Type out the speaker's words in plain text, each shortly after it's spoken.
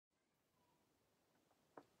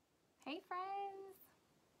Hey friends,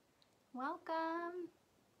 welcome.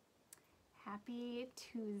 Happy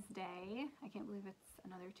Tuesday. I can't believe it's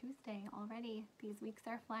another Tuesday already. These weeks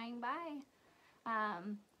are flying by.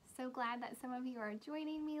 So glad that some of you are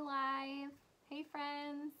joining me live. Hey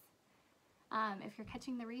friends. If you're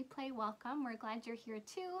catching the replay, welcome. We're glad you're here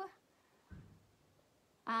too.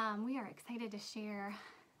 We are excited to share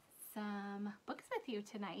some books with you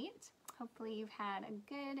tonight. Hopefully you've had a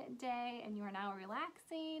good day and you are now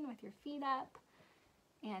relaxing with your feet up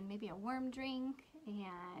and maybe a warm drink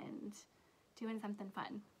and doing something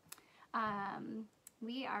fun.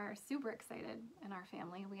 We are super excited in our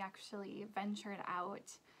family. We actually ventured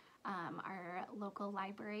out. Our local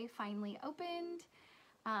library finally opened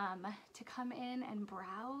to come in and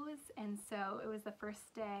browse, and so it was the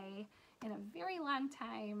first day in a very long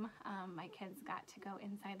time. My kids got to go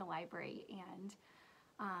inside the library, and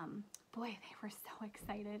boy, they were so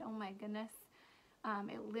excited. Oh my goodness.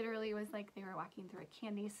 It literally was like they were walking through a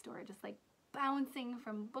candy store, just like bouncing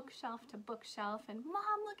from bookshelf to bookshelf, and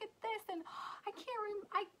Mom, look at this, and I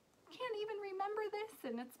can't even remember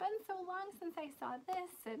this, and it's been so long since I saw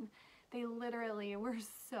this, and they literally were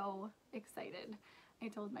so excited. I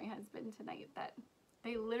told my husband tonight that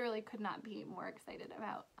they literally could not be more excited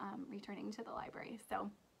about returning to the library.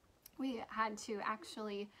 So we had to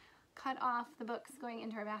actually cut off the books going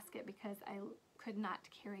into our basket because I could not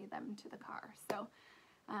carry them to the car. So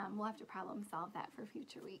we'll have to problem solve that for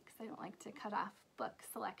future weeks. I don't like to cut off book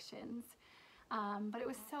selections. But it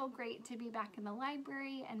was so great to be back in the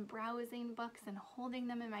library and browsing books and holding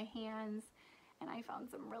them in my hands. And I found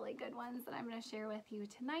some really good ones that I'm going to share with you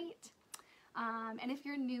tonight. And if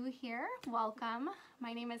you're new here, welcome.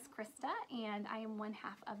 My name is Krista, and I am one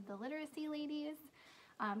half of the Literacy Ladies.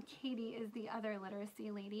 Katie is the other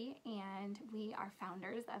literacy lady, and we are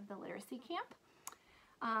founders of the Literacy Camp.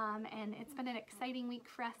 And it's been an exciting week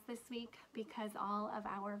for us this week because all of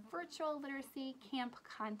our virtual literacy camp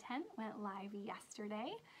content went live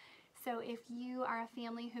yesterday. So if you are a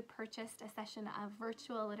family who purchased a session of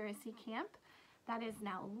virtual literacy camp, that is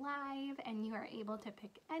now live, and you are able to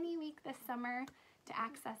pick any week this summer to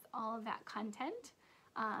access all of that content.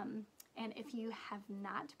 And if you have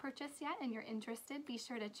not purchased yet and you're interested, be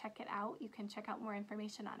sure to check it out. You can check out more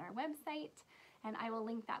information on our website, and I will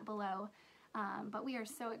link that below. But we are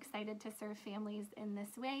so excited to serve families in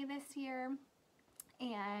this way this year.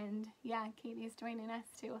 And yeah, Katie's joining us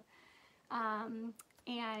too.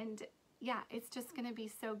 And yeah, it's just going to be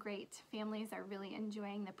so great. Families are really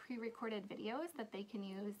enjoying the pre-recorded videos that they can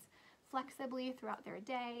use flexibly throughout their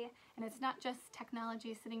day. And it's not just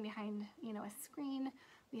technology sitting behind, a screen.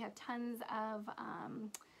 We have tons of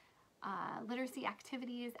literacy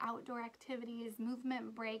activities, outdoor activities,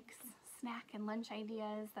 movement breaks, snack and lunch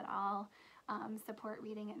ideas that all support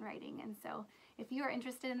reading and writing. And so if you are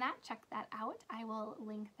interested in that, check that out. I will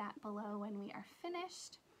link that below when we are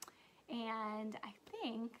finished. And I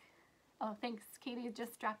think, oh, thanks, Katie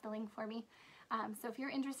just dropped the link for me. So if you're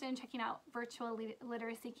interested in checking out virtual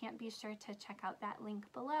literacy camp, be sure to check out that link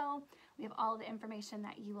below. We have all the information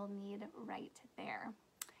that you will need right there.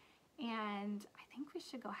 And I think we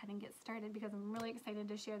should go ahead and get started because I'm really excited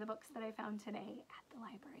to share the books that I found today at the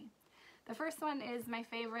library. The first one is my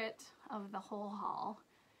favorite of the whole haul,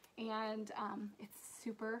 and it's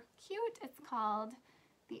super cute. It's called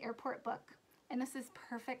The Airport Book, and this is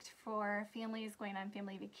perfect for families going on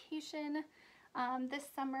family vacation this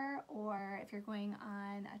summer, or if you're going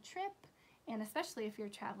on a trip, and especially if you're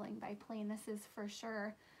traveling by plane. This is for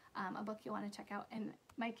sure a book you want to check out. And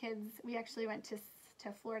my kids, we actually went to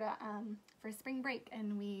Florida for spring break,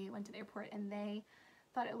 and we went to the airport, and they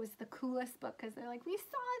thought it was the coolest book because they're like, we saw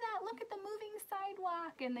that, look at the moving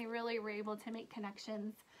sidewalk, and they really were able to make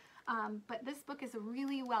connections. But this book is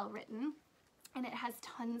really well written, and it has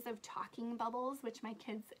tons of talking bubbles, which my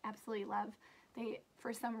kids absolutely love. They,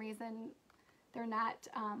 for some reason, they're not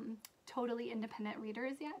totally independent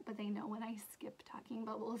readers yet, but they know when I skip talking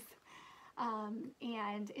bubbles.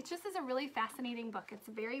 And it just is a really fascinating book. It's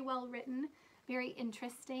very well written, very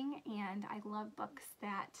interesting, and I love books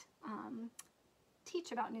that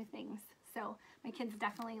teach about new things. So my kids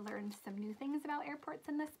definitely learned some new things about airports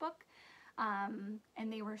in this book, and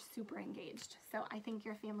they were super engaged. So I think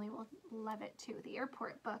your family will love it too. The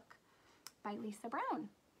Airport Book by Lisa Brown.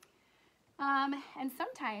 And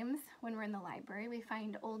sometimes when we're in the library, we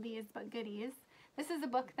find oldies but goodies. This is a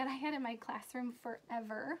book that I had in my classroom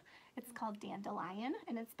forever. It's called Dandelion,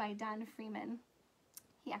 and it's by Don Freeman.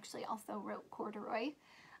 He actually also wrote Corduroy.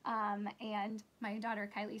 And my daughter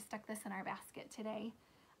Kylie stuck this in our basket today.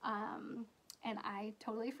 And I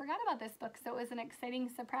totally forgot about this book, so it was an exciting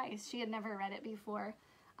surprise. She had never read it before.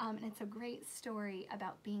 and it's a great story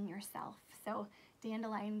about being yourself. So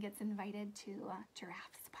Dandelion gets invited to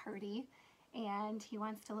Giraffe's party, and he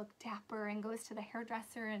wants to look dapper and goes to the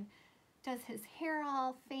hairdresser and does his hair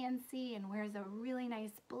all fancy and wears a really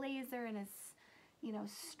nice blazer and is, you know,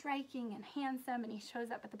 striking and handsome, and he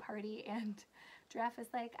shows up at the party and Giraffe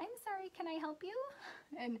is like, "I'm sorry, can I help you?"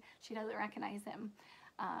 And she doesn't recognize him.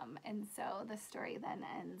 And so the story then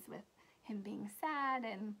ends with him being sad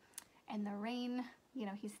and the rain, you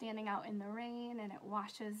know, he's standing out in the rain and it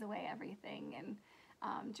washes away everything,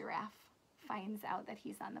 and Giraffe finds out that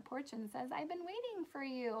he's on the porch and says, "I've been waiting for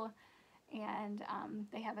you." And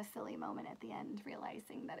they have a silly moment at the end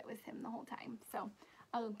realizing that it was him the whole time. So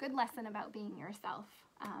a good lesson about being yourself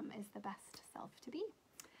is the best self to be.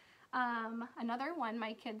 Another one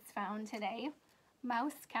my kids found today,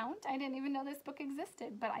 Mouse Count. I didn't even know this book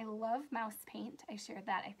existed, but I love mouse paint. I shared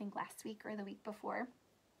that I think last week or the week before.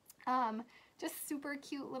 Just super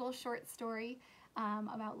cute little short story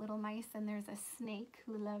about little mice, and there's a snake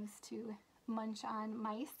who loves to munch on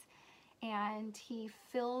mice, and he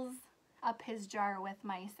fills up his jar with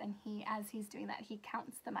mice, and as he's doing that, he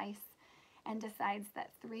counts the mice and decides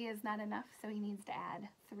that 3 is not enough, so he needs to add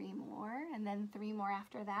 3 more, and then 3 more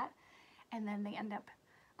after that, and then they end up,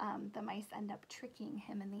 the mice end up tricking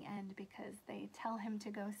him in the end because they tell him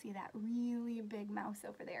to go see that really big mouse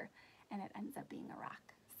over there, and it ends up being a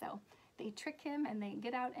rock. So they trick him and they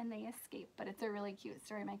get out and they escape, but it's a really cute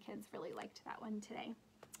story. My kids really liked that one today.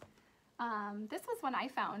 This was one I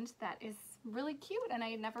found that is really cute and I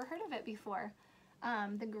had never heard of it before.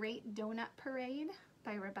 The Great Donut Parade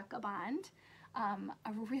by Rebecca Bond.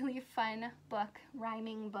 A really fun book,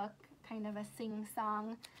 rhyming book, kind of a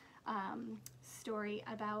sing-song story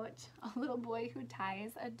about a little boy who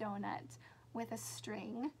ties a donut with a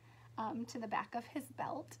string to the back of his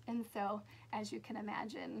belt. And so, as you can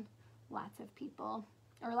imagine, lots of people,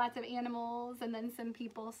 or lots of animals, and then some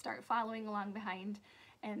people start following along behind,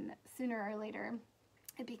 and sooner or later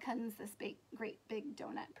it becomes this great big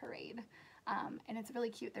donut parade. And it's really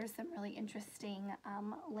cute. There's some really interesting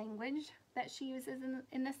language that she uses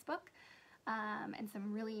in this book, and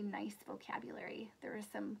some really nice vocabulary. There were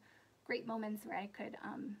some great moments where I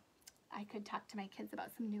could talk to my kids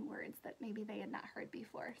about some new words that maybe they had not heard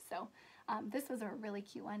before. So this was a really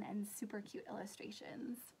cute one and super cute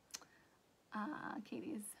illustrations.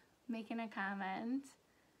 Katie's making a comment.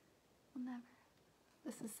 We'll never.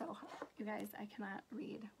 This is so hard. You guys, I cannot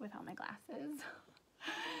read without my glasses.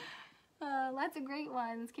 Lots of great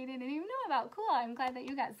ones Katie didn't even know about. Cool. I'm glad that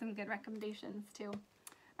you got some good recommendations too.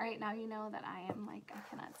 All right, now you know that I am like, I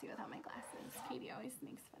cannot see without my glasses. Katie always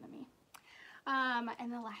makes fun of me.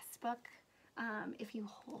 And the last book, If You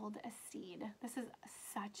Hold a Seed. This is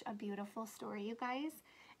such a beautiful story, you guys.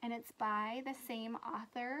 And it's by the same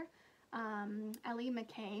author, Ellie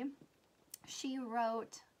McKay. She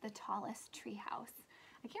wrote The Tallest Treehouse.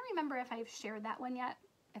 I can't remember if I've shared that one yet.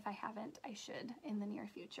 If I haven't, I should in the near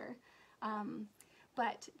future.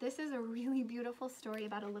 But this is a really beautiful story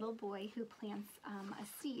about a little boy who plants a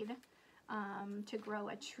seed to grow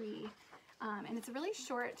a tree. And it's really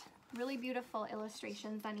short, really beautiful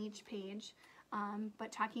illustrations on each page,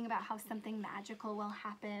 but talking about how something magical will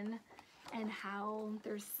happen and how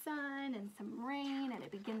there's sun and some rain and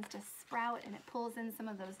it begins to sprout and it pulls in some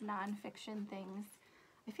of those nonfiction things.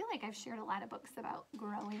 I feel like I've shared a lot of books about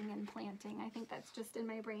growing and planting. I think that's just in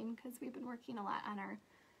my brain because we've been working a lot on our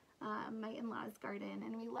my in-laws garden,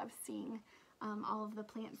 and we love seeing all of the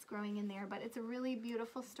plants growing in there. But it's a really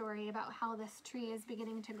beautiful story about how this tree is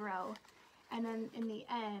beginning to grow, and then in the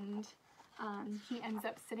end he ends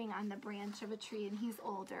up sitting on the branch of a tree, and he's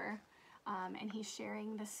older, and he's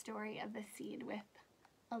sharing the story of the seed with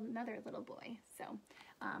another little boy. So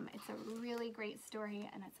it's a really great story,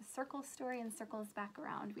 and it's a circle story and circles back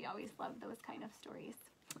around. We always love those kind of stories.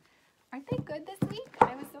 Aren't they good this week?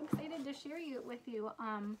 I was so excited to share with you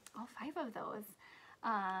all 5 of those.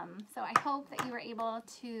 So I hope that you were able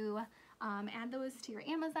to add those to your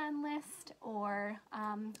Amazon list, or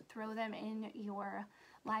throw them in your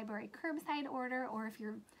library curbside order, or if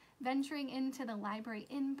you're venturing into the library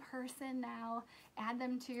in person now, add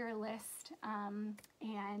them to your list,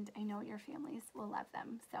 and I know your families will love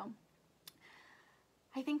them. So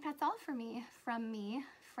I think that's all from me,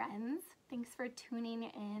 friends. Thanks for tuning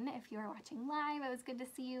in. If you are watching live, it was good to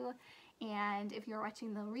see you. And if you're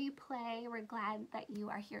watching the replay, we're glad that you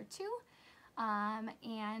are here too.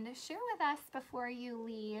 And share with us before you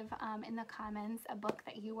leave in the comments a book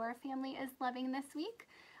that your family is loving this week.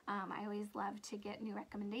 I always love to get new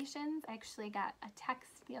recommendations. I actually got a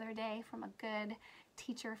text the other day from a good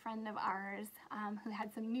teacher friend of ours who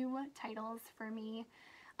had some new titles for me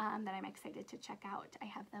that I'm excited to check out. I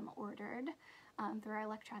have them ordered through our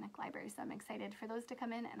electronic library, so I'm excited for those to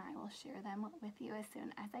come in, and I will share them with you as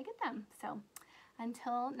soon as I get them. So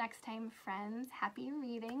until next time, friends, happy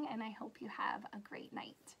reading, and I hope you have a great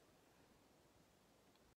night.